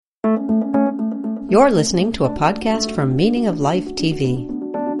You're listening to a podcast from Meaning of Life TV.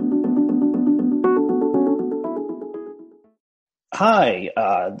 Hi,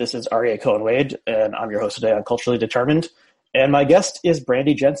 this is Aryeh Cohen-Wade, and I'm your host today on Culturally Determined. And my guest is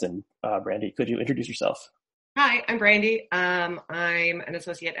Brandy Jensen. Brandy, could you introduce yourself? Hi, I'm Brandy. I'm an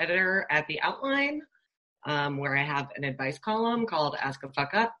associate editor at The Outline, where I have an advice column called Ask a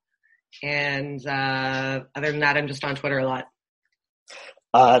Fuck Up. And other than that, I'm just on Twitter a lot.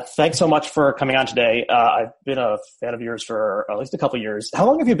 Thanks so much for coming on today. I've been a fan of yours for at least a couple years. How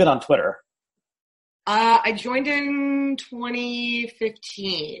long have you been on Twitter? I joined in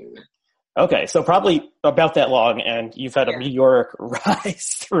 2015. Okay, so probably about that long, and you've had a meteoric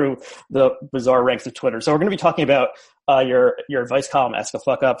rise through the bizarre ranks of Twitter. So we're going to be talking about your advice column, Ask a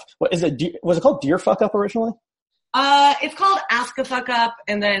Fuck Up. What is it? Was it called Dear Fuck Up originally? It's called Ask a Fuck Up,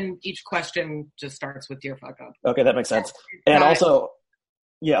 and then each question just starts with Dear Fuck Up. Okay, that makes sense. And also,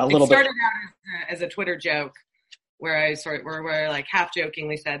 yeah, a little bit. It started out as a Twitter joke where I like half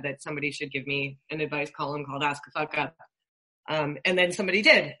jokingly said that somebody should give me an advice column called Ask a Fuck Up. And then somebody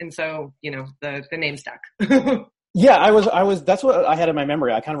did. And so, the name stuck. Yeah, I was, that's what I had in my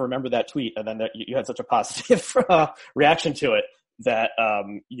memory. I kind of remember that tweet, and then that you had such a positive reaction to it that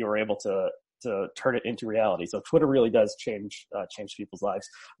you were able to turn it into reality. So Twitter really does change people's lives.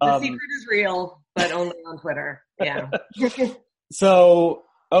 The secret is real, but only on Twitter. Yeah.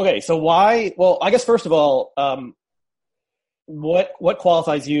 So why, well, I guess first of all, what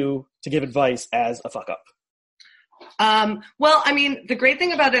qualifies you to give advice as a fuck up? Well, I mean, the great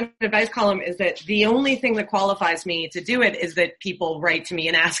thing about an advice column is that the only thing that qualifies me to do it is that people write to me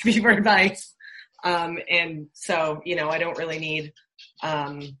and ask me for advice. And so, I don't really need,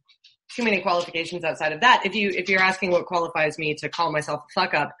 too many qualifications outside of that. If you're asking what qualifies me to call myself a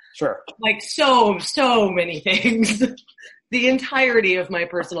fuck up, sure. Like so many things, the entirety of my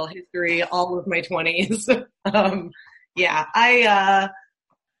personal history, all of my 20s. Yeah, I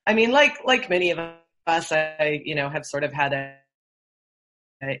mean, like many of us, I, have sort of had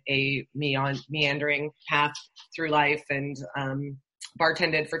a meandering path through life and,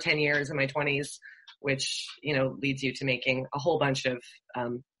 bartended for 10 years in my 20s, which, leads you to making a whole bunch of,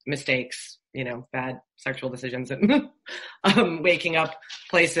 mistakes, bad sexual decisions and, waking up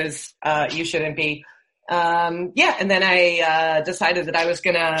places, you shouldn't be. And then I, decided that I was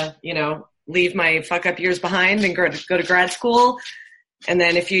gonna, leave my fuck up years behind and go to grad school. And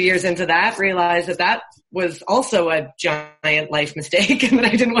then a few years into that, realized that was also a giant life mistake and that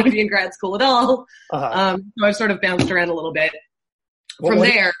I didn't want to be in grad school at all. Uh-huh. So I've sort of bounced around a little bit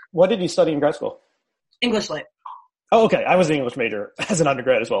there. What did you study in grad school? English lit. Oh, okay. I was an English major as an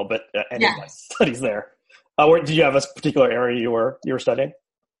undergrad as well, but my studies there. Did you have a particular area you were studying?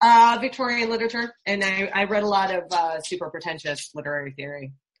 Victorian literature, and I read a lot of super pretentious literary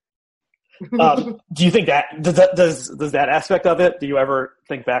theory. Do you think does that aspect of it? Do you ever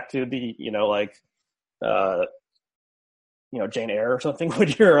think back to the Jane Eyre or something when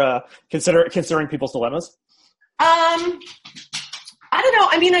you're considering people's dilemmas? I don't know.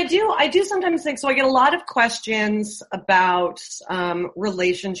 I mean, I do sometimes think so. I get a lot of questions about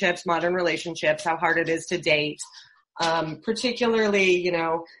relationships, modern relationships, how hard it is to date. Particularly,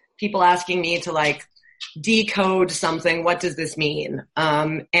 people asking me to decode something. What does this mean?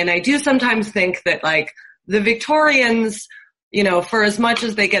 And I do sometimes think that the Victorians, for as much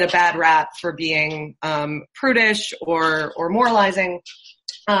as they get a bad rap for being prudish or moralizing,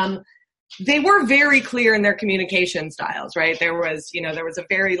 they were very clear in their communication styles, right? There was a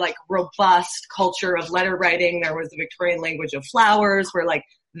very robust culture of letter writing. There was the Victorian language of flowers where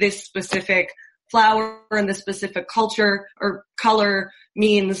this specific flower and this specific culture or color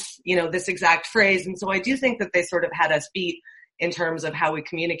means, this exact phrase. And so I do think that they sort of had us beat in terms of how we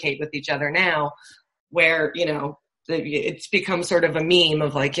communicate with each other now, where, it's become sort of a meme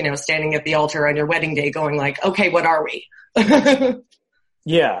of standing at the altar on your wedding day going okay, what are we?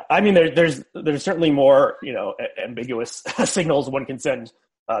 Yeah. I mean, there's certainly more, ambiguous signals one can send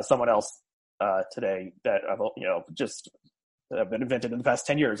someone else today that, just have been invented in the past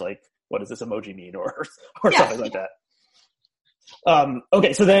 10 years. What does this emoji mean or something like that?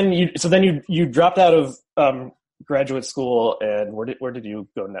 Okay. So then you dropped out of graduate school, and where did you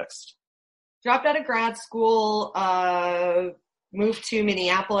go next? Dropped out of grad school, moved to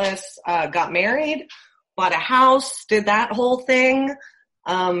Minneapolis, got married, bought a house, did that whole thing.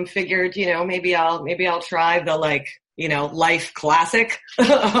 Figured, maybe I'll try the life classic.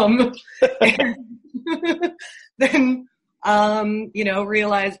 Then,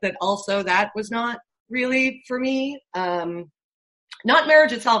 realized that also that was not really for me. Not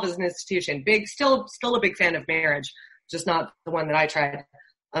marriage itself as an institution. Still a big fan of marriage, just not the one that I tried.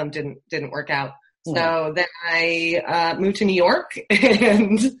 Didn't work out. So then I moved to New York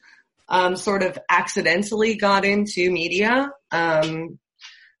and sort of accidentally got into media.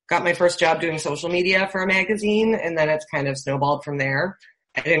 Got my first job doing social media for a magazine, and then it's kind of snowballed from there.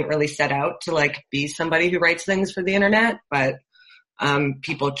 I didn't really set out to like be somebody who writes things for the internet, but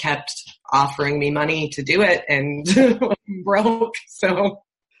people kept offering me money to do it, and I'm broke. So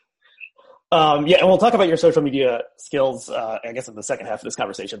yeah, and we'll talk about your social media skills, I guess, in the second half of this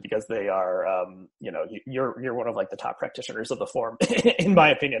conversation, because they are, you're one of like the top practitioners of the form, in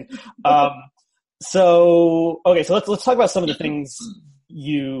my opinion. So let's talk about some of the things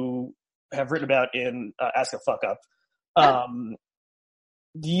you have written about in Ask a Fuck Up.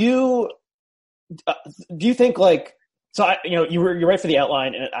 Do you think like, so you're right for the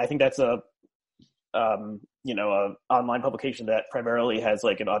outline, and I think that's a online publication that primarily has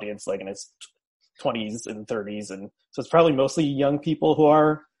like an audience like in its 20s and 30s, and so it's probably mostly young people who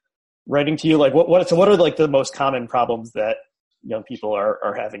are writing to you. Like what are like the most common problems that young people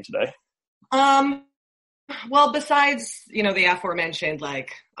are having today? Well, besides, the aforementioned,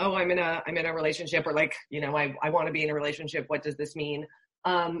 like, oh, I'm in a relationship, or like, I want to be in a relationship. What does this mean?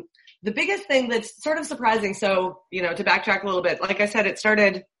 The biggest thing that's sort of surprising. So, to backtrack a little bit, like I said,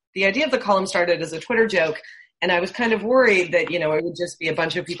 the idea of the column started as a Twitter joke. And I was kind of worried that, it would just be a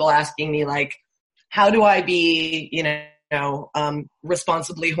bunch of people asking me like, how do I be,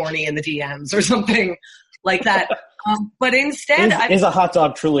 responsibly horny in the DMs or something like that. But instead, is a hot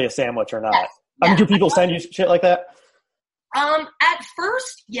dog truly a sandwich or not? Do people send you shit like that? At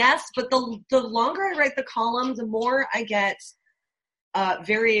first, yes, but the longer I write the column, the more I get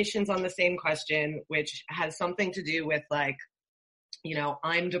variations on the same question, which has something to do with like,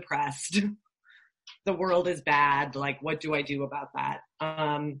 I'm depressed. The world is bad. Like, what do I do about that?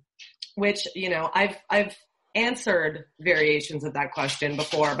 Which, I've answered variations of that question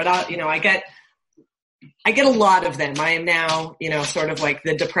before, but I get a lot of them. I am now, sort of like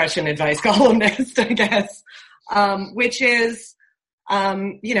the depression advice columnist, I guess, which is,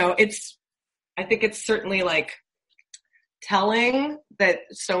 I think it's certainly like telling that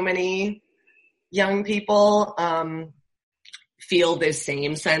so many young people, feel this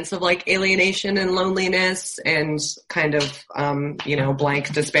same sense of like alienation and loneliness and kind of,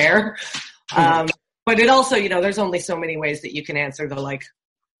 blank despair. But it also, there's only so many ways that you can answer the like,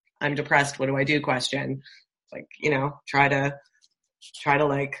 I'm depressed, what do I do question. Like, try to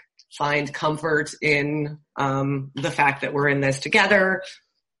like find comfort in, the fact that we're in this together,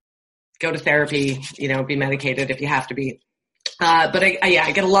 go to therapy, be medicated if you have to be. But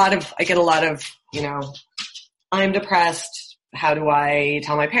I get a lot of, I'm depressed. How do I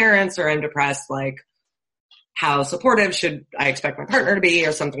tell my parents? Or I'm depressed, like, how supportive should I expect my partner to be,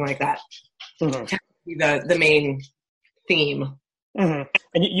 or something like that. Mm-hmm. The main theme. Mm-hmm.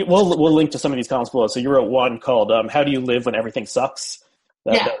 And we'll link to some of these columns below. So you wrote one called "How Do You Live When Everything Sucks?"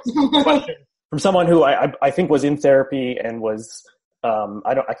 That was a question from someone who I think was in therapy and was I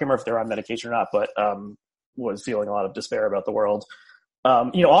can't remember if they're on medication or not, but was feeling a lot of despair about the world.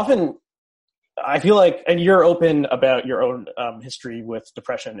 Often I feel like, and you're open about your own history with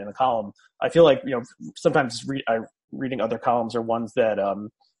depression in a column. I feel like, sometimes reading other columns or ones that,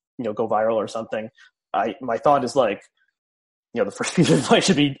 go viral or something. My thought is like, the first piece of advice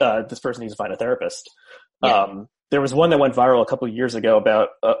should be, this person needs to find a therapist. Yeah. There was one that went viral a couple of years ago about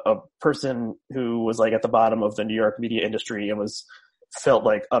a person who was like at the bottom of the New York media industry and felt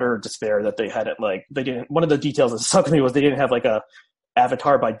like utter despair that they hadn't one of the details that stuck with me was they didn't have like a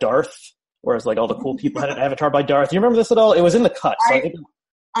avatar by Darth. Whereas like all the cool people had an avatar by Darth. Do you remember this at all? It was in the cut. So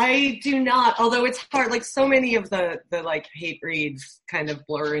I do not, although it's hard. Like so many of the like hate reads kind of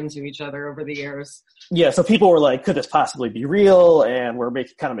blur into each other over the years. Yeah. So people were like, could this possibly be real? And we're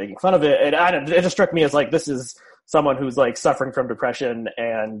kind of making fun of it. And it just struck me as like, this is someone who's like suffering from depression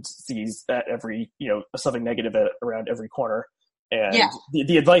and sees at every, something negative around every corner. And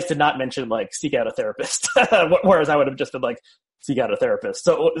the advice did not mention like seek out a therapist. Whereas I would have just been like, seek out a therapist.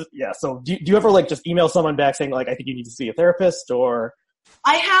 So yeah. So do you ever like just email someone back saying like, I think you need to see a therapist? Or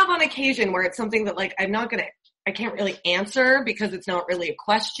I have on occasion where it's something that like, I can't really answer because it's not really a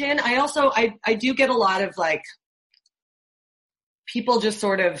question. I also, I do get a lot of like people just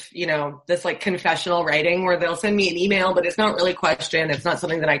sort of, this like confessional writing where they'll send me an email, but it's not really a question. It's not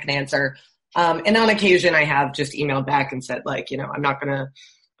something that I can answer. And on occasion I have just emailed back and said like, I'm not going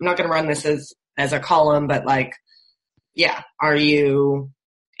to run this as a column, but like, yeah, are you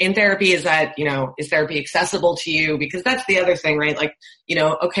in therapy? Is that, is therapy accessible to you? Because that's the other thing, right? Like,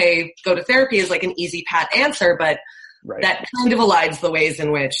 okay, go to therapy is like an easy pat answer, but Right. That kind of elides the ways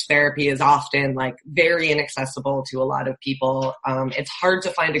in which therapy is often like very inaccessible to a lot of people. It's hard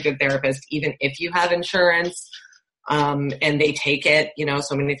to find a good therapist, even if you have insurance, and they take it,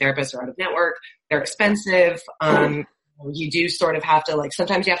 so many therapists are out of network. They're expensive. You do sort of have to like,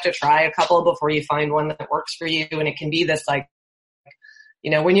 sometimes you have to try a couple before you find one that works for you. And it can be this like,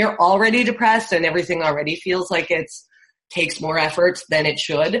 when you're already depressed and everything already feels like takes more effort than it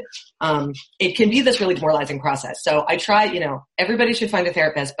should, it can be this really demoralizing process. So I try, everybody should find a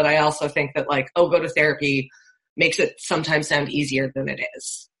therapist, but I also think that like, go to therapy makes it sometimes sound easier than it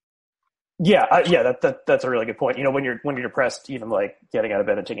is. Yeah. That's a really good point. When you're depressed, even like getting out of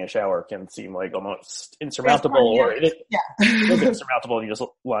bed and taking a shower can seem like almost insurmountable, or it is insurmountable. You just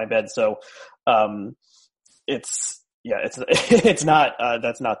lie in bed. So, it's not,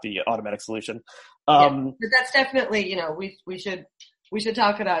 that's not the automatic solution. But that's definitely, we should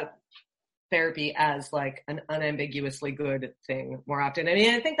talk about therapy as like an unambiguously good thing more often. I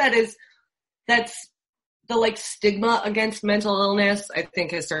mean, I think that's the like stigma against mental illness, I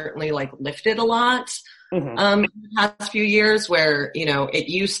think has certainly like lifted a lot, in the past few years, where, it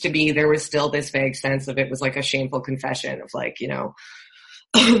used to be, there was still this vague sense of it was like a shameful confession of like,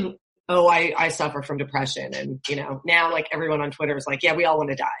 oh, I suffer from depression. And, now like everyone on Twitter is like, yeah, we all want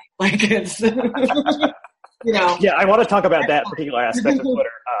to die. Like it's, Yeah, I want to talk about that particular aspect of Twitter.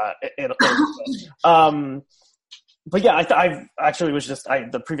 But yeah, I actually was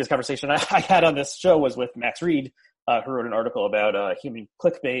the previous conversation I had on this show was with Max Reed, who wrote an article about human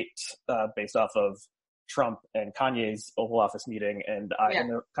clickbait based off of Trump and Kanye's Oval Office meeting. And in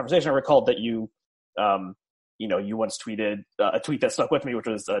the conversation, I recalled that you once tweeted a tweet that stuck with me, which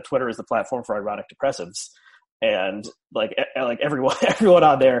was Twitter is the platform for ironic depressives. And like everyone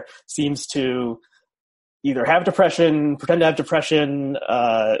on there seems to either have depression, pretend to have depression.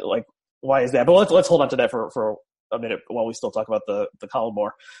 Like, why is that? But let's hold on to that for a minute while we still talk about the column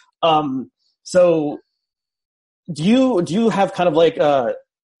more. So do you have kind of like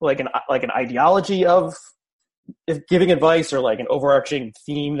an ideology of giving advice, or like an overarching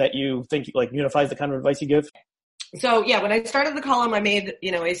theme that you think like unifies the kind of advice you give? So yeah, when I started the column, I made,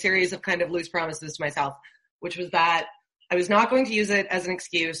 a series of kind of loose promises to myself, which was that I was not going to use it as an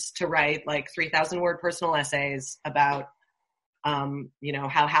excuse to write like 3,000 word personal essays about,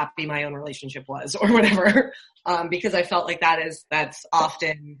 how happy my own relationship was or whatever. Because I felt like that's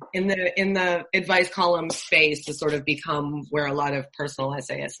often in the advice column space has sort of become where a lot of personal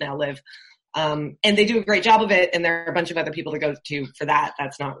essayists now live. And they do a great job of it. And there are a bunch of other people to go to for that.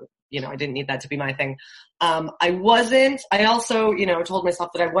 That's not, I didn't need that to be my thing. I also, told myself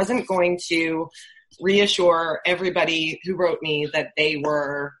that I wasn't going to reassure everybody who wrote me that they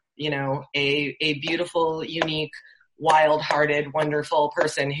were, a beautiful, unique, wild-hearted, wonderful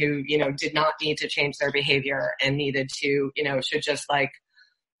person who, did not need to change their behavior and needed to, should just like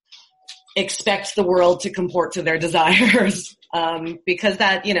expect the world to comport to their desires. Because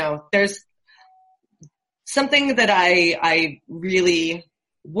that, there's something that I really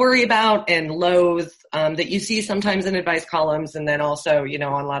worry about and loathe, that you see sometimes in advice columns, and then also,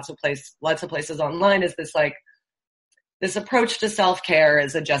 on lots of places online, is this like, this approach to self-care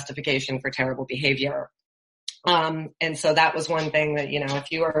as a justification for terrible behavior. And so that was one thing that,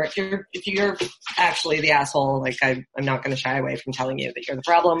 if you're actually the asshole, like I'm not going to shy away from telling you that you're the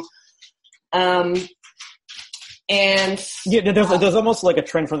problem. And yeah, there's almost like a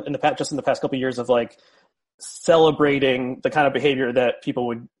trend from in the past couple of years of like celebrating the kind of behavior that people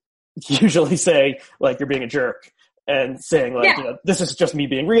would usually say, like, you're being a jerk, and saying like, this is just me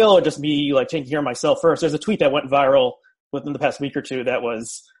being real, or just me like taking care of myself first. There's a tweet that went viral within the past week or two that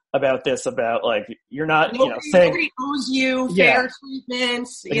was about this, about like, you're not, saying nobody owes you fair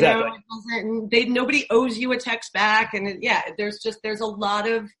treatments, exactly. Nobody owes you a text back. And there's a lot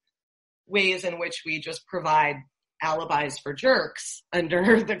of ways in which we just provide alibis for jerks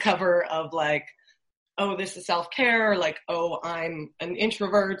under the cover of like, oh, this is self-care, or like, oh, I'm an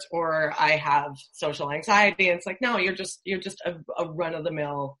introvert, or I have social anxiety. And it's like, no, you're just a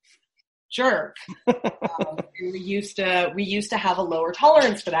run-of-the-mill jerk. And we used to have a lower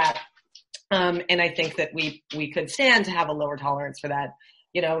tolerance for that. And I think that we could stand to have a lower tolerance for that.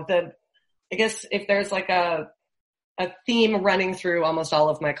 I guess if there's like a theme running through almost all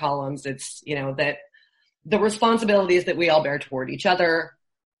of my columns, it's, that the responsibilities that we all bear toward each other,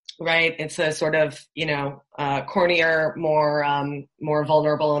 right? It's a sort of, cornier, more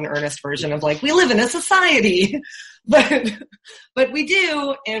vulnerable and earnest version of like, we live in a society, but we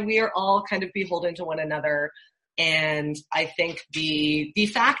do, and we are all kind of beholden to one another. And I think the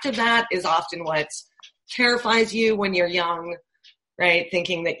fact of that is often what terrifies you when you're young, right?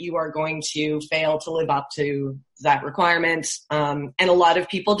 Thinking that you are going to fail to live up to that requirement. And a lot of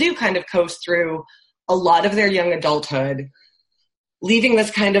people do kind of coast through a lot of their young adulthood, leaving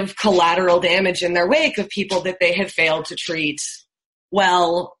this kind of collateral damage in their wake of people that they have failed to treat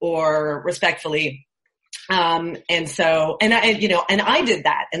well or respectfully. And I did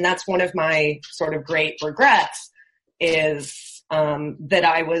that. And that's one of my sort of great regrets is, that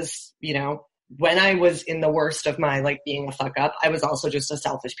I was, when I was in the worst of my, like, being a fuck up, I was also just a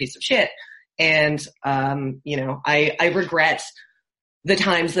selfish piece of shit. And, I regret the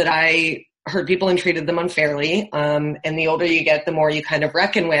times that I hurt people and treated them unfairly. And the older you get, the more you kind of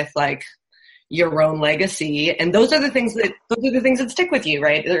reckon with, like, your own legacy. And those are the things that stick with you,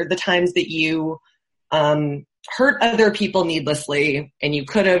 right? They're the times that you, hurt other people needlessly, and you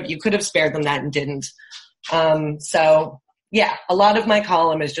could have spared them that and didn't. So yeah, a lot of my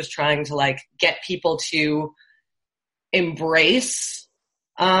column is just trying to, like, get people to embrace,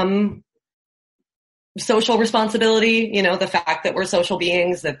 social responsibility, the fact that we're social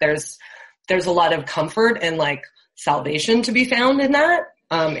beings, that there's a lot of comfort and, like, salvation to be found in that.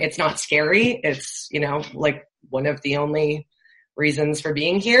 It's not scary. It's, like, one of the only reasons for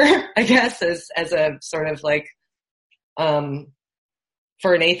being here, I guess, as a sort of, like,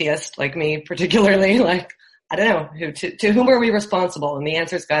 for an atheist like me particularly, like, I don't know, to whom are we responsible? And the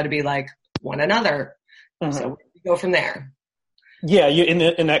answer's got to be, like, one another. Mm-hmm. So we go from there. Yeah, you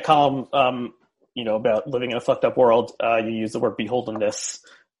in that column, about living in a fucked up world, you use the word beholdenness,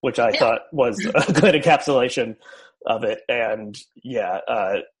 which I thought was a good encapsulation of it. And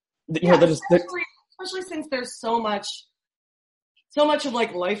especially since there's so much of,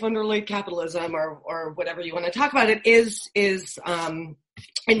 like, life under late capitalism or whatever you want to talk about, it is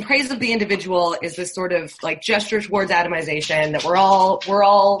in praise of the individual, is this sort of, like, gesture towards atomization, that we're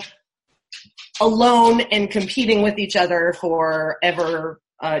all alone and competing with each other for ever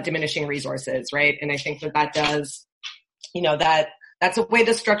diminishing resources, right? And I think that does, that's a way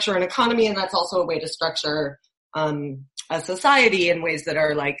to structure an economy, and that's also a way to structure a society in ways that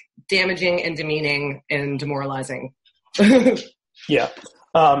are, like, damaging and demeaning and demoralizing. Yeah.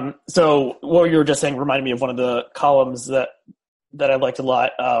 So what you were just saying reminded me of one of the columns that I liked a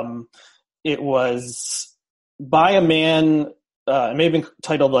lot. It was by a man, it may have been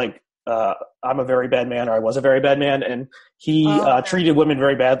titled, like, I'm a very bad man, or I was a very bad man. And he treated women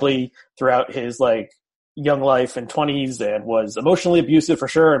very badly throughout his, like, young life and 20s, and was emotionally abusive for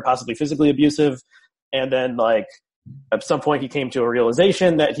sure, and possibly physically abusive. And then, like, at some point he came to a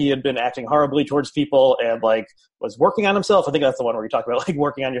realization that he had been acting horribly towards people, and, like, was working on himself. I think that's the one where you talk about, like,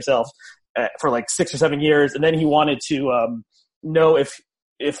 working on yourself for, like, 6 or 7 years. And then he wanted to know if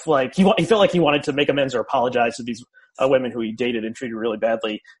like he felt like he wanted to make amends or apologize to these women who he dated and treated really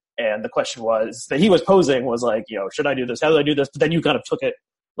badly. And the question was that he was posing was, like, should I do this? How do I do this? But then you kind of took it,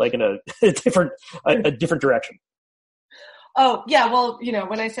 like, in a different direction. Oh yeah, well,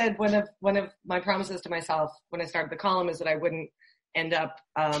 when I said one of my promises to myself when I started the column is that I wouldn't end up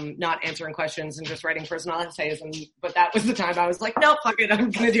not answering questions and just writing personal essays, but that was the time I was like, no, fuck it,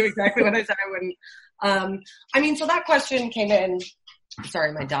 I'm going to do exactly what I said I wouldn't. So that question came in.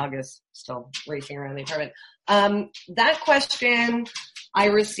 Sorry, my dog is still racing around the apartment. That question I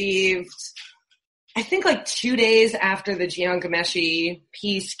received, I think, like 2 days after the Jian Ghomeshi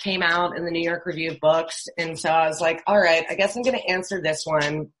piece came out in the New York Review of Books. And so I was like, all right, I guess I'm going to answer this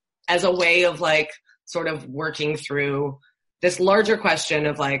one as a way of, like, sort of working through this larger question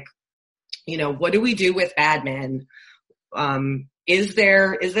of, like, what do we do with bad men? Is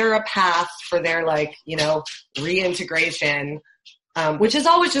there a path for their, like, reintegration? Which is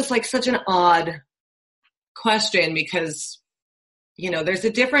always just, like, such an odd question, because, there's a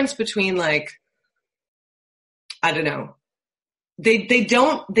difference between, like, I don't know. They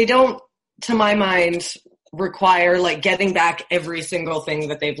don't, to my mind, require, like, getting back every single thing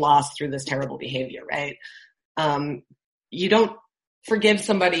that they've lost through this terrible behavior, right? You don't forgive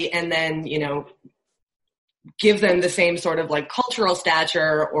somebody and then, give them the same sort of, like, cultural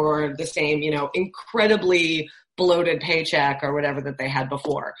stature or the same, incredibly bloated paycheck or whatever that they had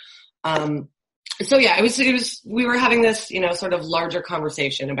before. So yeah, it was, we were having this, sort of larger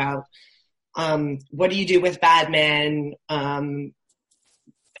conversation about, what do you do with bad men?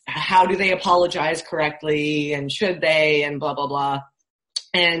 How do they apologize correctly, and should they, and blah, blah, blah.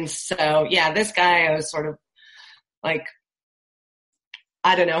 And so, yeah, this guy, I was sort of like,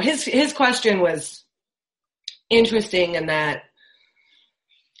 I don't know. His question was interesting in that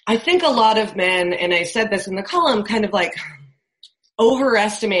I think a lot of men, and I said this in the column, kind of, like,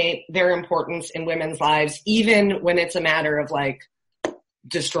 overestimate their importance in women's lives, even when it's a matter of, like,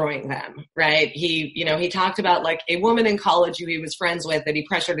 destroying them, right? He talked about, like, a woman in college who he was friends with that he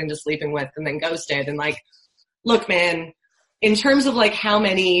pressured into sleeping with and then ghosted. And, like, look, man, in terms of like how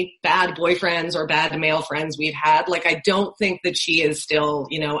many bad boyfriends or bad male friends we've had, like I don't think that she is still,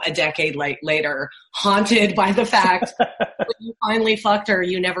 you know, a decade later haunted by the fact that you finally fucked her,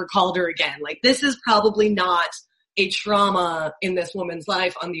 you never called her again. Like this is probably not a trauma in this woman's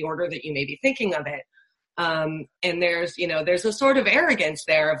life on the order that you may be thinking of it. And there's, you know, there's a sort of arrogance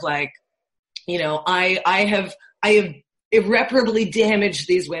there of like, you know, I have irreparably damaged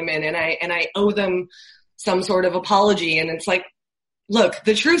these women and I owe them some sort of apology. And it's like, look,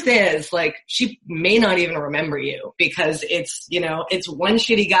 the truth is like, she may not even remember you because it's, you know, it's one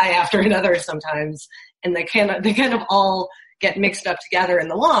shitty guy after another sometimes. And they kind of all get mixed up together in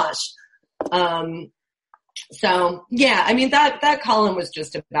the wash. So yeah, I mean, that column was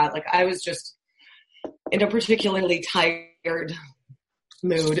just about like, I was just in a particularly tired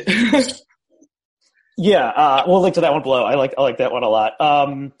mood. Yeah. We'll link to that one below. I like that one a lot.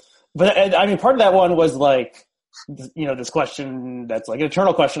 But I mean, part of that one was like, you know, this question that's like an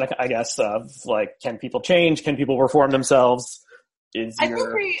eternal question, I guess, of like, can people change? Can people reform themselves? Is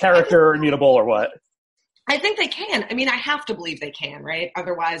your character immutable or what? I think they can. I mean, I have to believe they can, right?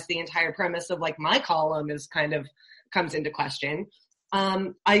 Otherwise, the entire premise of like my column is kind of comes into question.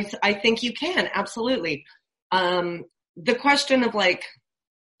 I think you can, absolutely. The question of like,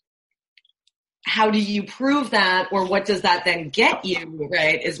 how do you prove that or what does that then get you,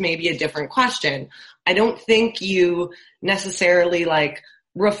 right, is maybe a different question. I don't think you necessarily like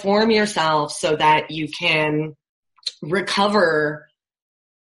reform yourself so that you can recover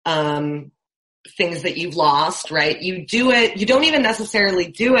things that you've lost, right? You do it, you don't even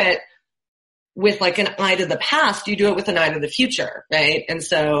necessarily do it with like an eye to the past, you do it with an eye to the future, right? And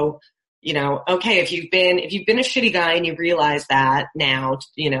so, you know, okay, if you've been a shitty guy and you realize that now,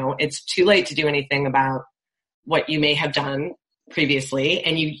 you know, it's too late to do anything about what you may have done previously.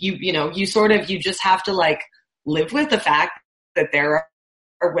 And you just have to like live with the fact that there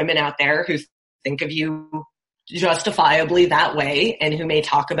are women out there who think of you justifiably that way and who may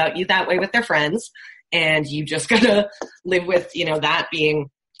talk about you that way with their friends. And you just gotta live with, you know, that being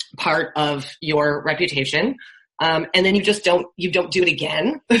part of your reputation. And then you don't do it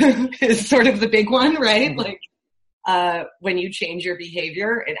again is sort of the big one, right? Mm-hmm. Like, when you change your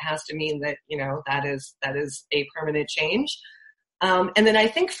behavior, it has to mean that, you know, that is a permanent change. And then I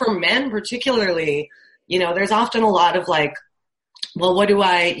think for men particularly, you know, there's often a lot of like, well,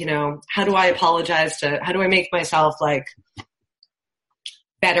 how do I apologize how do I make myself like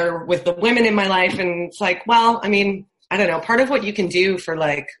better with the women in my life? And it's like, well, I mean, I don't know, part of what you can do for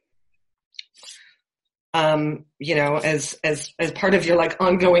like, you know, as part of your like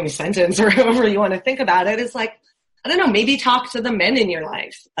ongoing sentence or however you want to think about it is like, I don't know, maybe talk to the men in your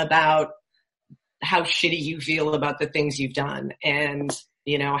life about how shitty you feel about the things you've done and,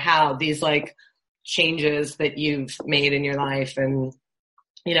 you know, how these like changes that you've made in your life. And,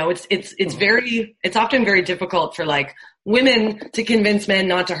 you know, it's often very difficult for like women to convince men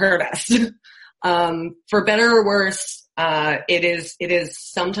not to hurt us. For better or worse, it is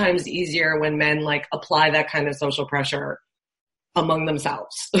sometimes easier when men like apply that kind of social pressure among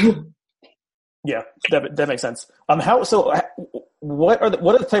themselves. Yeah, that makes sense. What are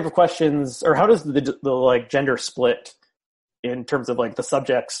the type of questions, or how does the like gender split in terms of like the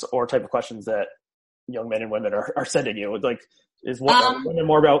subjects or type of questions that young men and women are sending you? Like, are women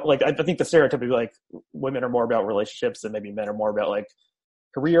more about like, I think the stereotype would be like women are more about relationships and maybe men are more about like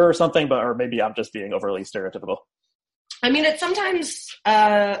career or something, or maybe I'm just being overly stereotypical. I mean, it's sometimes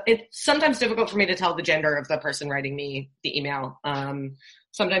difficult for me to tell the gender of the person writing me the email.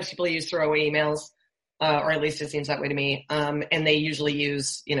 Sometimes people use throwaway emails, or at least it seems that way to me. And they usually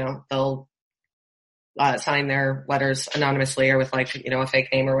use, you know, they'll sign their letters anonymously or with like, you know, a fake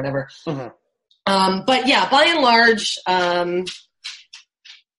name or whatever. Mm-hmm. But yeah, by and large,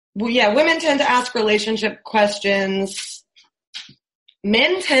 women tend to ask relationship questions.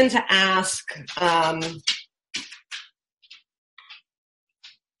 Men tend to ask,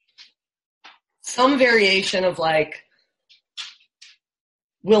 some variation of like,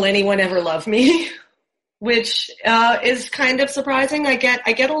 will anyone ever love me? Which, is kind of surprising. I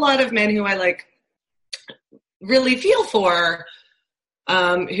get a lot of men who I like really feel for,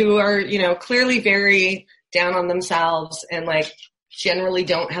 who are, you know, clearly very down on themselves and like generally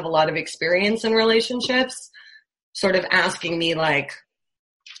don't have a lot of experience in relationships, sort of asking me like,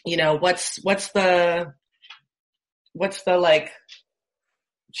 you know, what's the like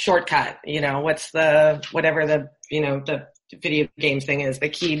shortcut, you know, what's the, whatever the, you know, the video games thing is, the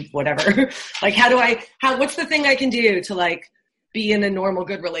key, whatever. Like, what's the thing I can do to like be in a normal,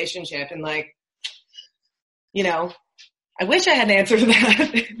 good relationship? And like, you know, I wish I had an answer to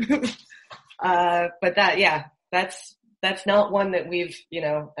that. But that's not one that we've,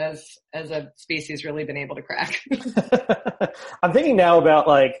 as a species really been able to crack. I'm thinking now about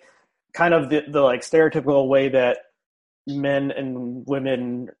like kind of the like stereotypical way that men and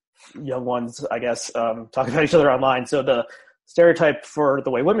women, young ones, I guess, talk about each other online. So the stereotype for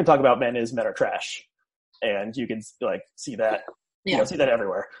the way women talk about men is men are trash. And you can like see that, see that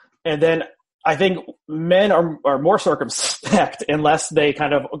everywhere. And then I think men are more circumspect unless they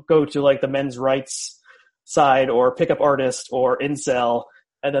kind of go to like the men's rights side or pickup artist or incel.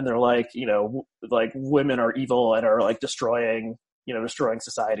 And then they're like, like women are evil and are like destroying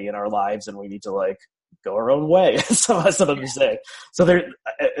society and our lives. And we need to like go our own way. Some of them say. So but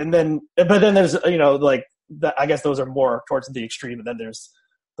then there's, I guess those are more towards the extreme. And then there's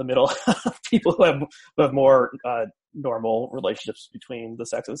the middle people who have more normal relationships between the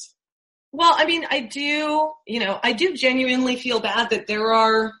sexes. Well, I mean, I do genuinely feel bad that there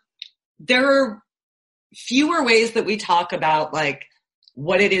are fewer ways that we talk about like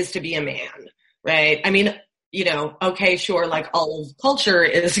what it is to be a man, right? I mean, okay, sure, like all of culture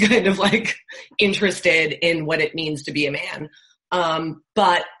is kind of like interested in what it means to be a man.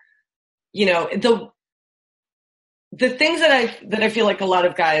 But the things that I feel like a lot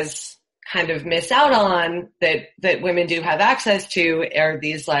of guys kind of miss out on that women do have access to are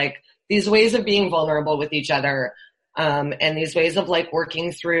these ways of being vulnerable with each other, and these ways of like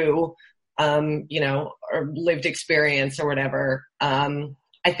working through, or lived experience or whatever.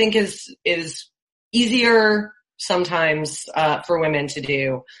 I think is easier sometimes, for women to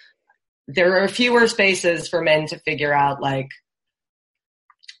do. There are fewer spaces for men to figure out like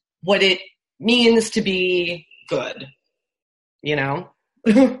what it means to be good,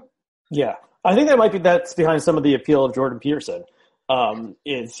 Yeah. I think that's behind some of the appeal of Jordan Peterson.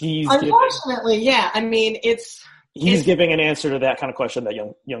 He's unfortunately, I mean, he's giving an answer to that kind of question that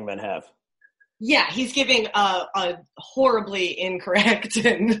young men have. Yeah, he's giving a horribly incorrect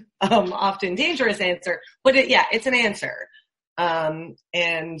and often dangerous answer, but it's an answer.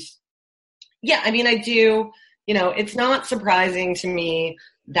 And yeah, I mean, I do, it's not surprising to me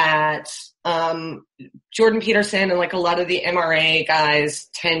that Jordan Peterson and like a lot of the MRA guys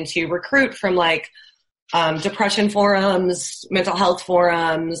tend to recruit from like depression forums, mental health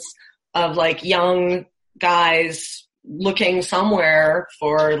forums of like young guys looking somewhere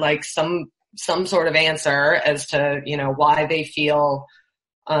for like some sort of answer as to, why they feel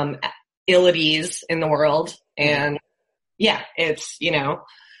ill at ease in the world. And it's,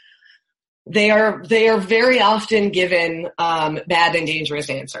 they are very often given bad and dangerous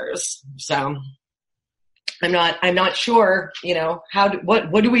answers. So I'm not sure,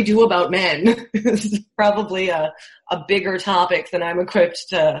 what do we do about men? This is probably a bigger topic than I'm equipped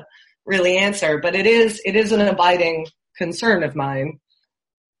to really answer, but it is an abiding concern of mine.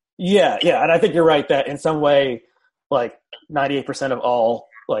 Yeah. And I think you're right that in some way, like 98% of all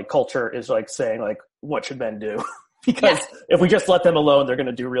like culture is like saying like, what should men do? Because if we just let them alone, they're going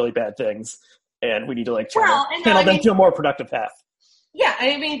to do really bad things, and we need to like channel them to a more productive path. Yeah,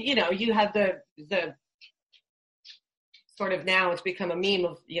 I mean, you have the sort of, now it's become a meme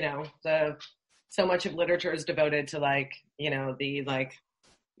of so much of literature is devoted to like the like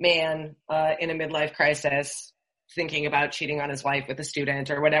man in a midlife crisis thinking about cheating on his wife with a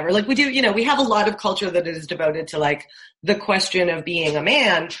student or whatever. Like we do, we have a lot of culture that is devoted to like the question of being a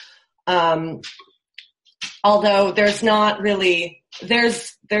man. Although there's not really,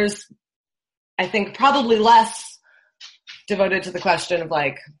 there's, I think probably less devoted to the question of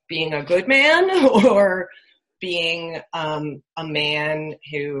like being a good man or being, a man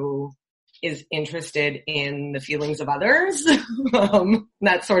who is interested in the feelings of others,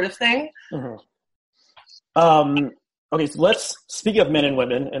 that sort of thing. Mm-hmm. Okay, so let's speak of men and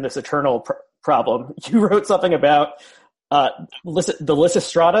women and this eternal problem. You wrote something about the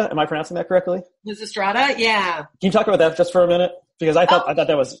Lysistrata. Am I pronouncing that correctly? Lysistrata, yeah. Can you talk about that just for a minute? Because I thought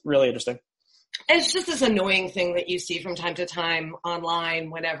that was really interesting. It's just this annoying thing that you see from time to time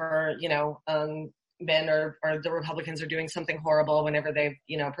online whenever, men or the Republicans are doing something horrible, whenever they've,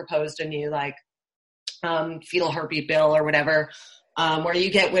 proposed a new like fetal heartbeat bill or whatever. Where you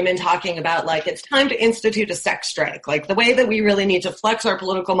get women talking about like, it's time to institute a sex strike. Like the way that we really need to flex our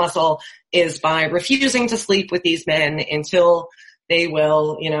political muscle is by refusing to sleep with these men until they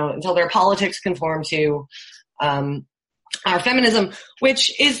will, until their politics conform to, our feminism,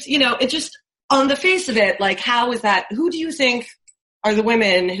 which is, it just on the face of it, like, how is that? Who do you think are the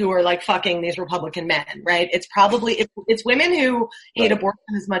women who are like fucking these Republican men, right? It's probably, it's women who hate abortion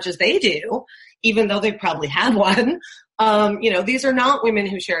as much as they do, even though they've probably had one. These are not women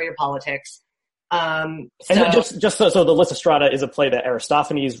who share your politics. And just so the Lysistrata is a play that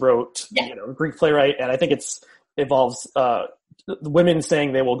Aristophanes wrote, Greek playwright, and I think involves women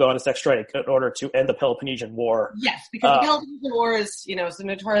saying they will go on a sex strike in order to end the Peloponnesian War. Yes, because the Peloponnesian War is, so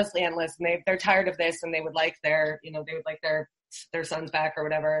notoriously endless, and they're tired of this, and they would like their sons back or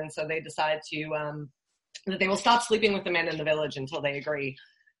whatever, and so they decide to that they will stop sleeping with the men in the village until they agree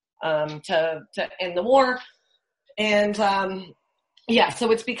to end the war, and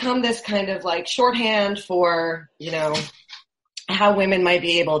so it's become this kind of like shorthand for how women might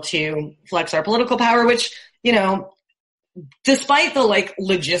be able to flex our political power, which despite the like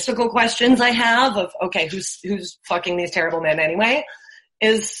logistical questions I have of, okay, who's fucking these terrible men anyway,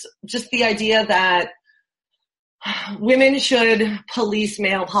 is just the idea that women should police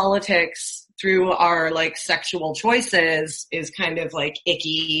male politics through our like sexual choices is kind of like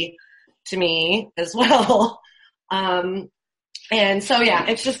icky to me as well. And so,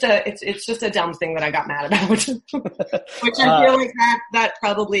 it's just a dumb thing that I got mad about, which I feel like that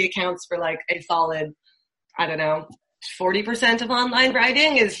probably accounts for like a solid, I don't know, 40% of online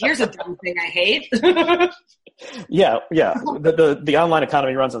writing is here's a dumb thing I hate. Yeah. The online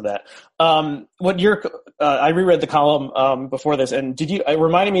economy runs on that. I reread the column before this, and it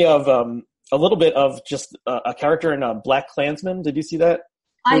reminded me of a little bit of just a character in Black Klansman. Did you see that?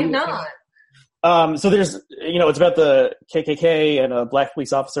 I have not. So there's, it's about the KKK and a black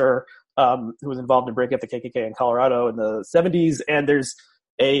police officer who was involved in breaking up the KKK in Colorado in the 70s, and there's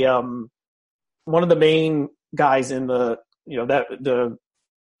a one of the main guys in the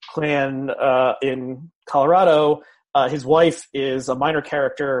Klan in Colorado. His wife is a minor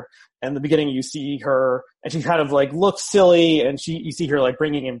character, and in the beginning you see her, and she kind of like looks silly, and you see her like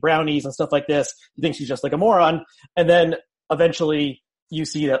bringing in brownies and stuff like this. You think she's just like a moron, and then eventually you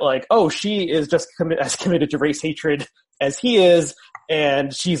see that like, oh, she is just as committed to race hatred as he is,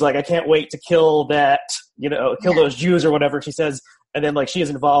 and she's like, I can't wait to kill those Jews or whatever she says. And then like she is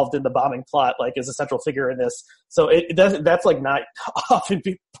involved in the bombing plot, like as a central figure in this. So that's like not often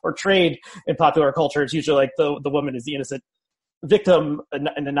portrayed in popular culture. It's usually like the woman is the innocent victim, and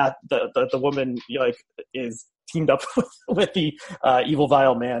not the woman is teamed up with the evil,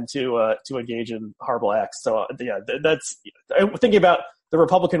 vile man to engage in horrible acts. So that's thinking about the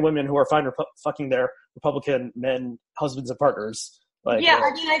Republican women who are fine fucking their Republican men, husbands and partners. I mean,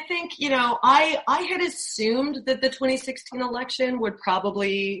 I think, I had assumed that the 2016 election would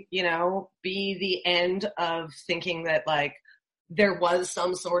probably, be the end of thinking that like there was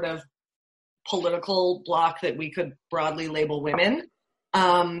some sort of political bloc that we could broadly label women.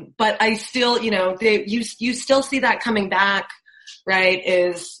 But I still, you still see that coming back, right?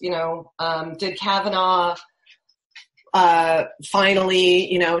 Did Kavanaugh,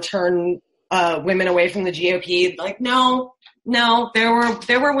 finally, turn, women away from the GOP? Like, no, there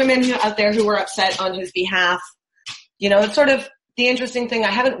were women out there who were upset on his behalf. It's sort of the interesting thing.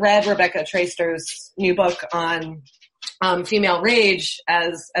 I haven't read Rebecca Traister's new book on, female rage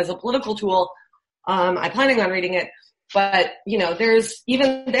as a political tool. I'm planning on reading it. But, there's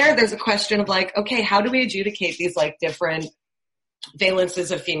a question of like, okay, how do we adjudicate these like different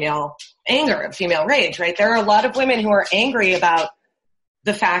valences of female anger, of female rage, right? There are a lot of women who are angry about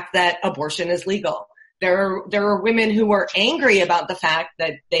the fact that abortion is legal. There are women who are angry about the fact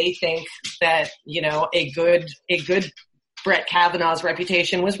that they think that, a good Brett Kavanaugh's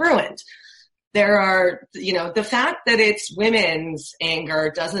reputation was ruined. There are, the fact that it's women's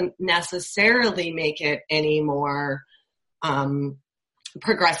anger doesn't necessarily make it any more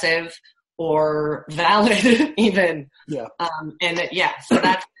progressive or valid even. Yeah. So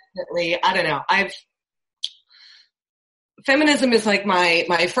that's definitely, I don't know. Feminism is like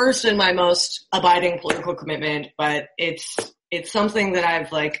my first and my most abiding political commitment, but it's something that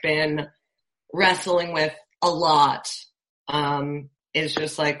I've like been wrestling with a lot. Is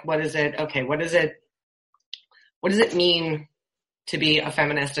just like, what is it? Okay. What does it mean to be a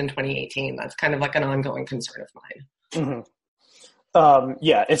feminist in 2018? That's kind of like an ongoing concern of mine. Mm-hmm.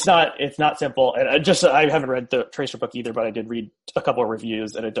 It's not simple. And I haven't read the Tracer book either, but I did read a couple of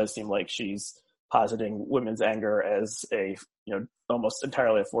reviews, and it does seem like she's positing women's anger as a, almost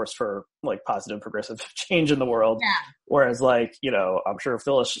entirely a force for like positive progressive change in the world. Yeah. Whereas like, I'm sure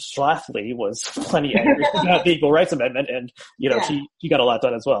Phyllis Schlafly was plenty angry about the Equal Rights Amendment, and, she got a lot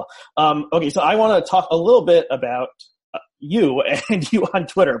done as well. Okay. So I want to talk a little bit about you and you on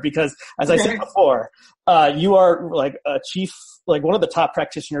Twitter, because as I said before, you are like a chief, like one of the top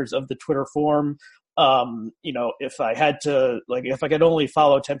practitioners of the Twitter forum. If I could only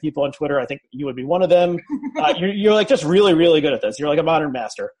follow 10 people on Twitter, I think you would be one of them. You're like just really, really good at this. You're like a modern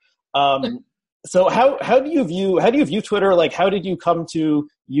master. So how do you view Twitter? Like, how did you come to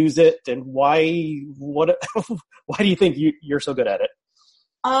use it, and why do you think you're so good at it?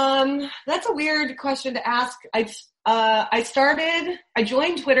 That's a weird question to ask. I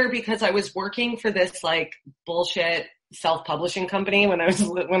joined Twitter because I was working for this like bullshit self-publishing company when I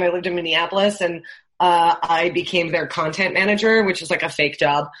lived in Minneapolis, and I became their content manager, which is like a fake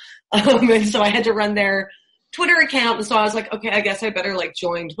job. And so I had to run their Twitter account. And so I was like, okay, I guess I better like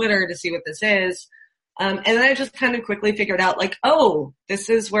join Twitter to see what this is. And then I just kind of quickly figured out like, oh, this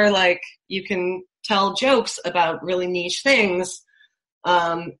is where like you can tell jokes about really niche things.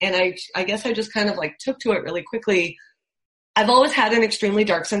 And I guess I just kind of like took to it really quickly. I've always had an extremely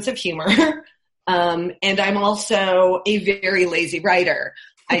dark sense of humor. And I'm also a very lazy writer.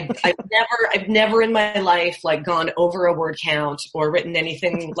 I've never in my life like gone over a word count or written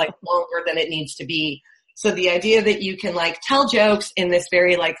anything like longer than it needs to be. So the idea that you can like tell jokes in this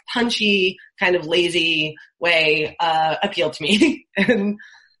very like punchy kind of lazy way, appealed to me. And,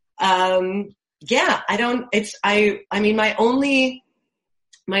 yeah, I mean, my only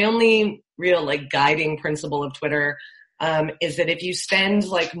real like guiding principle of Twitter, is that if you spend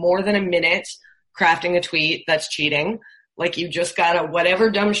like more than a minute crafting a tweet, that's cheating. Like you just gotta, whatever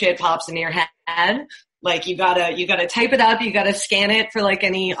dumb shit pops in your head, like you gotta type it up, you gotta scan it for like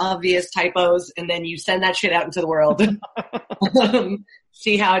any obvious typos, and then you send that shit out into the world.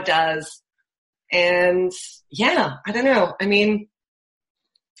 See how it does. And yeah, I don't know. I mean,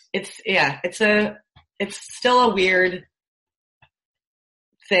 it's still a weird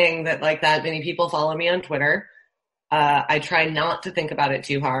thing that like that many people follow me on Twitter. I try not to think about it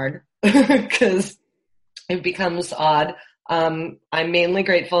too hard because it becomes odd. I'm mainly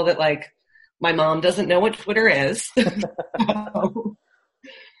grateful that like my mom doesn't know what Twitter is.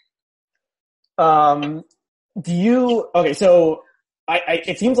 Okay, so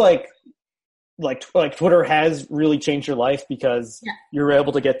it seems like Twitter has really changed your life because you're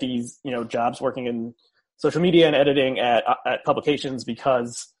able to get these, jobs working in social media and editing at publications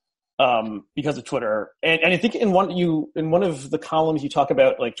because of Twitter. And I think in one of the columns you talk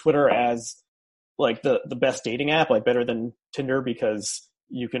about like Twitter as like the best dating app, like better than Tinder, because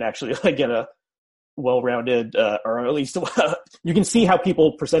you can actually like get a well-rounded, or at least you can see how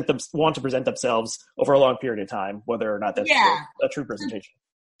people want to present themselves over a long period of time, whether or not that's a true presentation.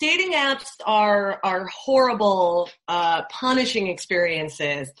 Dating apps are horrible, punishing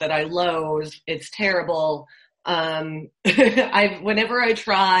experiences that I loathe. It's terrible. Whenever I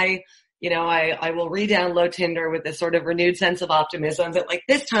try, I will re-download Tinder with this sort of renewed sense of optimism that like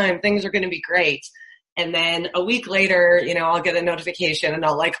this time things are going to be great. And then a week later, I'll get a notification and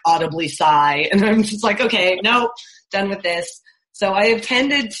I'll like audibly sigh, and I'm just like, okay, nope, done with this. So I have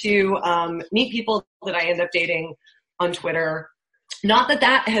tended to meet people that I end up dating on Twitter. Not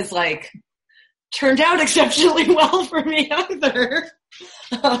that has like turned out exceptionally well for me either.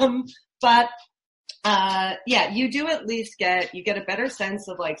 But you do at least get a better sense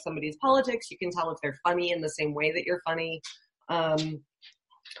of like somebody's politics. You can tell if they're funny in the same way that you're funny.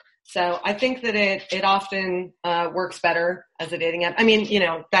 So I think that it often works better as a dating app. I mean,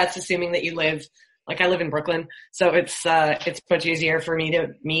 that's assuming that you live, like I live in Brooklyn, so it's much easier for me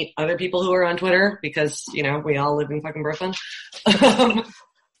to meet other people who are on Twitter because, we all live in fucking Brooklyn.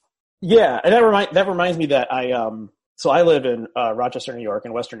 Yeah, and that reminds me that I live in Rochester, New York,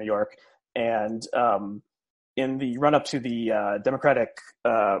 in Western New York, and in the run-up to the Democratic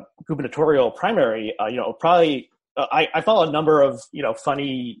gubernatorial primary, I follow a number of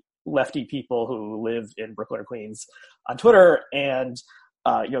funny lefty people who live in Brooklyn or Queens on Twitter, and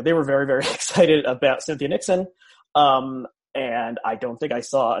they were very, very excited about Cynthia Nixon, and I don't think I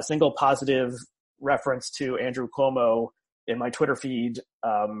saw a single positive reference to Andrew Cuomo in my Twitter feed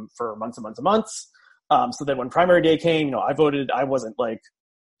for months and months and months. So then when primary day came, I voted. I wasn't like,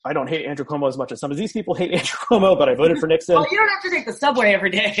 I don't hate Andrew Cuomo as much as some of these people hate Andrew Cuomo, but I voted for Nixon. Well, you don't have to take the subway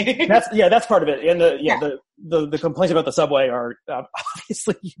every day. That's part of it. And the complaints about the subway are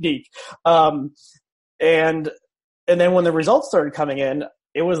obviously unique. And then when the results started coming in,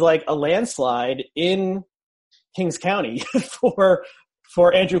 it was like a landslide in Kings County for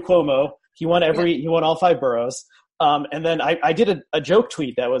Andrew Cuomo. He won all 5 boroughs. And then I did a joke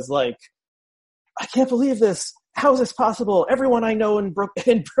tweet that was like, I can't believe this. How is this possible? Everyone I know in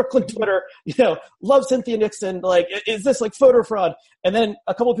Brooklyn Twitter, loves Cynthia Nixon. Like, is this like voter fraud? And then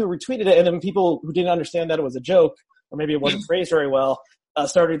a couple of people retweeted it, and then people who didn't understand that it was a joke, or maybe it wasn't phrased very well,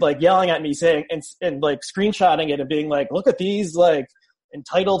 started like yelling at me, saying and like screenshotting it and being like, "Look at these like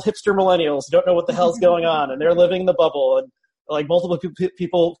entitled hipster millennials who don't know what the hell's going on, and they're living in the bubble." And like multiple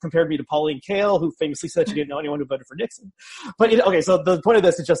people compared me to Pauline Kael, who famously said she didn't know anyone who voted for Nixon. But okay, so the point of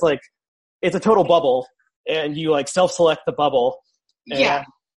this is just like it's a total bubble. And you like self-select the bubble. And, yeah.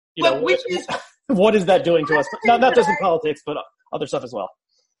 what is that doing to us? Not just in politics, but other stuff as well.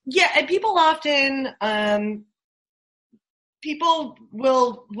 Yeah, and people often people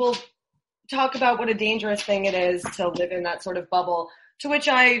will talk about what a dangerous thing it is to live in that sort of bubble. To which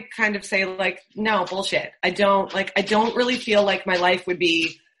I kind of say, like, no, bullshit. I don't really feel like my life would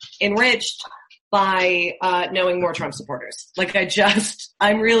be enriched by knowing more Trump supporters. Like,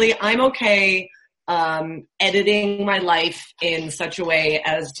 I'm okay editing my life in such a way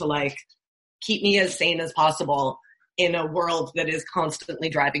as to, like, keep me as sane as possible in a world that is constantly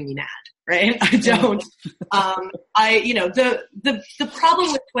driving me mad, right? I don't, the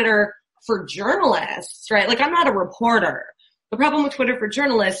problem with Twitter for journalists, right? Like, I'm not a reporter. The problem with Twitter for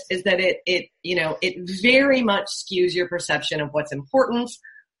journalists is that it very much skews your perception of what's important,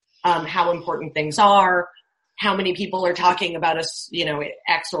 how important things are, how many people are talking about us,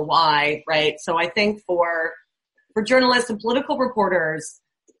 X or Y, right? So I think for journalists and political reporters,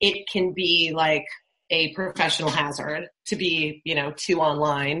 it can be like a professional hazard to be, too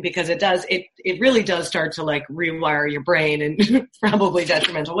online, because it really does start to, like, rewire your brain in probably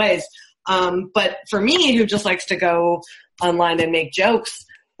detrimental ways. But for me, who just likes to go online and make jokes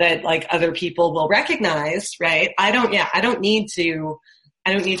that, like, other people will recognize, right? I don't need to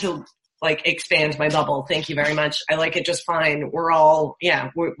like expand my bubble. Thank you very much. I like it just fine. We're all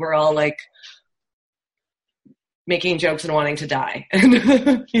like making jokes and wanting to die.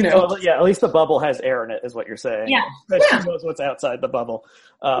 Well, yeah, at least the bubble has air in it, is what you're saying. Yeah. Who knows what's outside the bubble,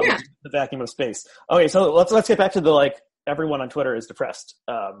 the vacuum of space. Okay, so let's get back to the, like, everyone on Twitter is depressed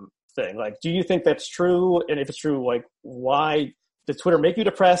thing. Like, do you think that's true? And if it's true, like, why does Twitter make you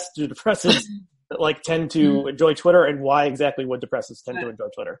depressed? Do depressives like tend to enjoy Twitter, and why exactly would depressives tend to enjoy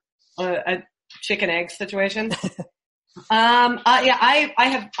Twitter? A chicken egg situation. I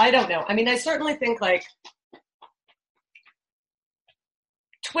don't know. I mean, I certainly think, like,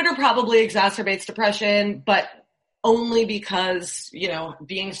 Twitter probably exacerbates depression, but only because,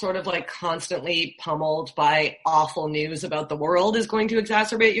 being sort of, like, constantly pummeled by awful news about the world is going to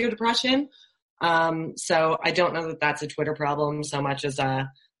exacerbate your depression. So I don't know that that's a Twitter problem so much as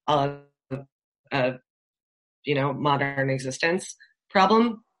a modern existence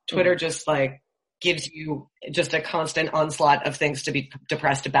problem. Twitter just, like, gives you just a constant onslaught of things to be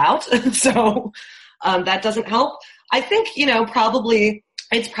depressed about. So that doesn't help. I think,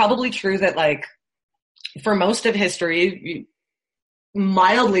 it's probably true that, like, for most of history,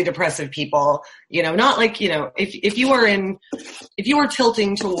 mildly depressive people, not like, if you were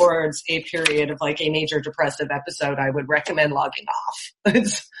tilting towards a period of, like, a major depressive episode, I would recommend logging off.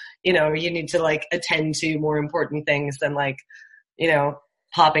 It's, you need to, like, attend to more important things than, like,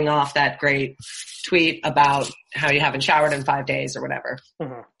 popping off that great tweet about how you haven't showered in 5 days or whatever.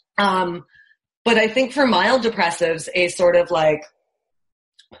 Mm-hmm. But I think for mild depressives, a sort of, like,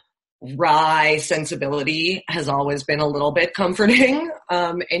 wry sensibility has always been a little bit comforting.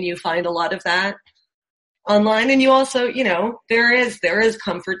 And you find a lot of that online. And you also, there is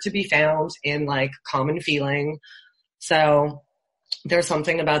comfort to be found in, like, common feeling. So there's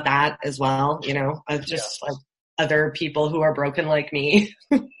something about that as well, just like other people who are broken like me.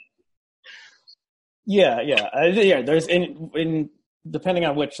 Yeah. There's in depending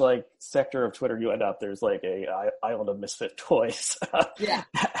on which, like, sector of Twitter you end up, there's, like, a island of misfit toys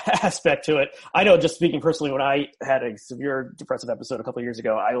aspect to it. I know, just speaking personally, when I had a severe depressive episode a couple of years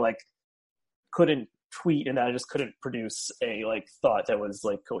ago, I, like, couldn't tweet, and I just couldn't produce a, like, thought that was,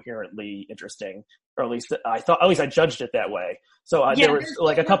 like, coherently interesting, or at least I judged it that way. So there was,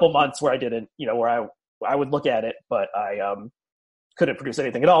 like, a couple months where I didn't, where I would look at it, but I couldn't produce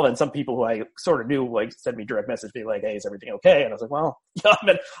anything at all. Then some people who I sort of knew, like, sent me direct message being like, "Hey, is everything okay?" And I was like, "Well,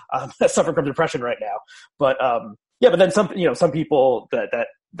 I'm suffering from depression right now." But but then some people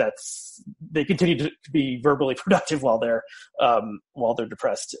that's they continue to be verbally productive while they're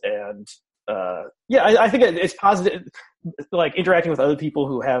depressed. And I think it's positive. Like, interacting with other people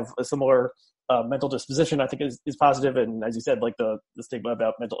who have a similar mental disposition, I think is positive. And as you said, like, the stigma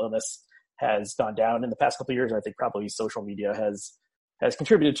about mental illness has gone down in the past couple of years. I think probably social media has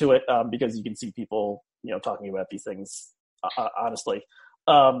contributed to it, because you can see people, talking about these things honestly.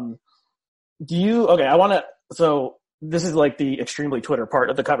 So this is, like, the extremely Twitter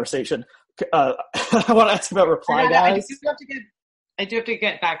part of the conversation. I want to ask about reply guys. I do have to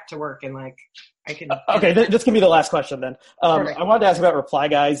get back to work, and, like, I can. Okay, this can be the last question then. I wanted to ask about reply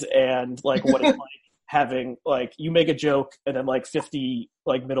guys and, like, what it's like having, like, you make a joke and then, like, 50,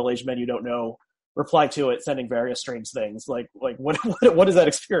 like, middle-aged men you don't know reply to it, sending various strange things. Like what is that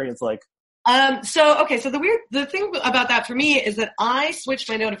experience like? So the thing about that for me is that I switched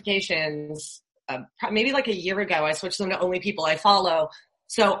my notifications maybe like a year ago. I switched them to only people I follow,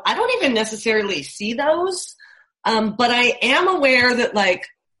 So I don't even necessarily see those. But I am aware that like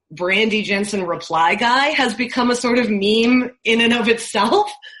Brandy Jensen reply guy has become a sort of meme in and of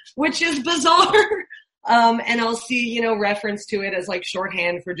itself, which is bizarre. And I'll see, reference to it as like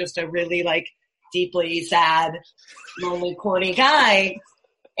shorthand for just a really like deeply sad, lonely, corny guy.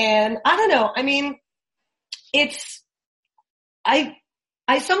 And I don't know. I mean, I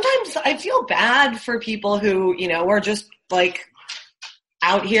sometimes I feel bad for people who, are just like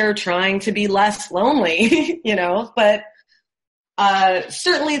out here trying to be less lonely, but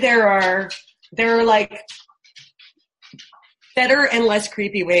certainly there are like better and less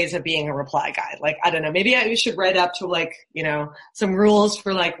creepy ways of being a reply guy. Like, I don't know, maybe I should write up to like, some rules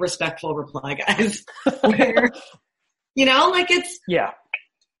for like respectful reply guys where, like it's, yeah.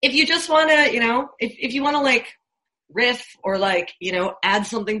 If you just want to, if you want to like riff or like, add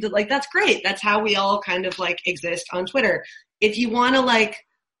something to like, that's great. That's how we all kind of like exist on Twitter. If you want to like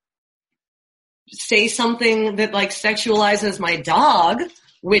say something that like sexualizes my dog,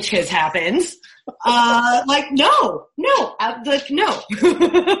 which has happened, like no.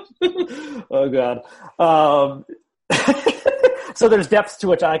 Oh God. So there's depths to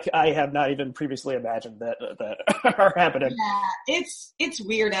which I have not even previously imagined that are happening. Yeah, it's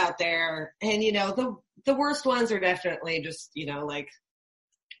weird out there, and the worst ones are definitely just like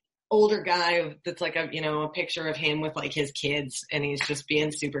older guy that's like a picture of him with like his kids, and he's just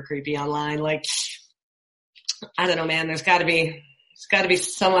being super creepy online. Like, I don't know, man. There's got to be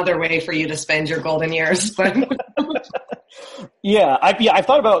some other way for you to spend your golden years, but. Yeah, I've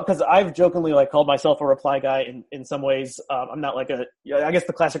thought about, because I've jokingly like called myself a reply guy in some ways. I'm not like I guess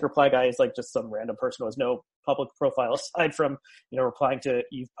the classic reply guy is like just some random person who has no public profile aside from replying to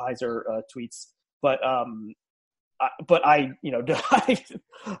Eve Pizer tweets. But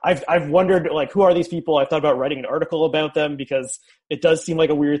I've wondered like, who are these people? I've thought about writing an article about them because it does seem like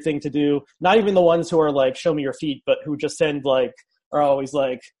a weird thing to do. Not even the ones who are like, show me your feet, but who just are always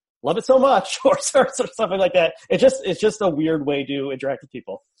like, love it so much, or something like that. It's just a weird way to interact with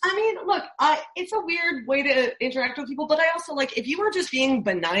people. I mean, look, it's a weird way to interact with people, but I also like, if you were just being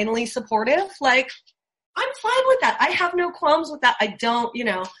benignly supportive, like, I'm fine with that. I have no qualms with that. I don't,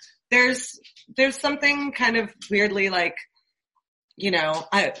 there's something kind of weirdly like, I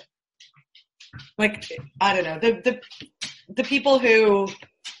don't know, the people who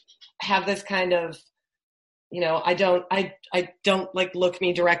have this kind of, I don't like look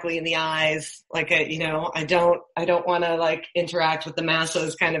me directly in the eyes. Like, I don't want to like interact with the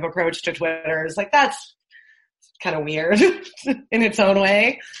masses kind of approach to Twitter. It's like, that's kind of weird in its own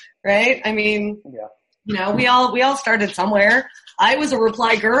way. Right. I mean, yeah. We all started somewhere. I was a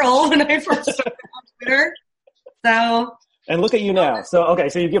reply girl when I first started on Twitter. So. And look at you now. So, okay.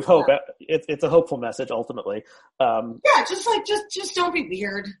 So you give hope. It's a hopeful message ultimately. Yeah. Just don't be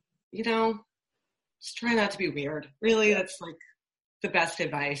weird. Just try not to be weird. Really, that's like the best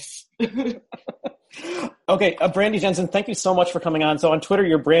advice. Okay, Brandy Jensen, thank you so much for coming on. So on Twitter,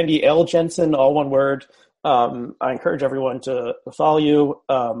 you're Brandy L. Jensen, all one word. I encourage everyone to follow you.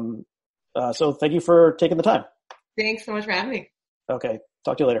 So thank you for taking the time. Thanks so much for having me. Okay,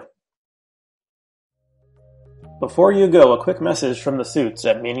 talk to you later. Before you go, a quick message from the suits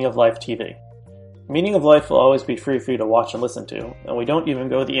at Meaning of Life TV. Meaning of Life will always be free for you to watch and listen to, and we don't even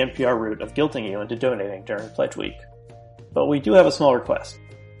go the NPR route of guilting you into donating during Pledge Week. But we do have a small request.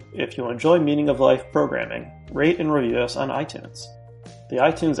 If you enjoy Meaning of Life programming, rate and review us on iTunes. The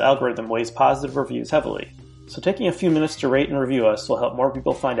iTunes algorithm weighs positive reviews heavily, so taking a few minutes to rate and review us will help more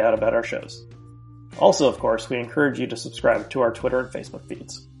people find out about our shows. Also, of course, we encourage you to subscribe to our Twitter and Facebook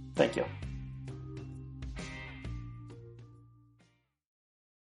feeds. Thank you.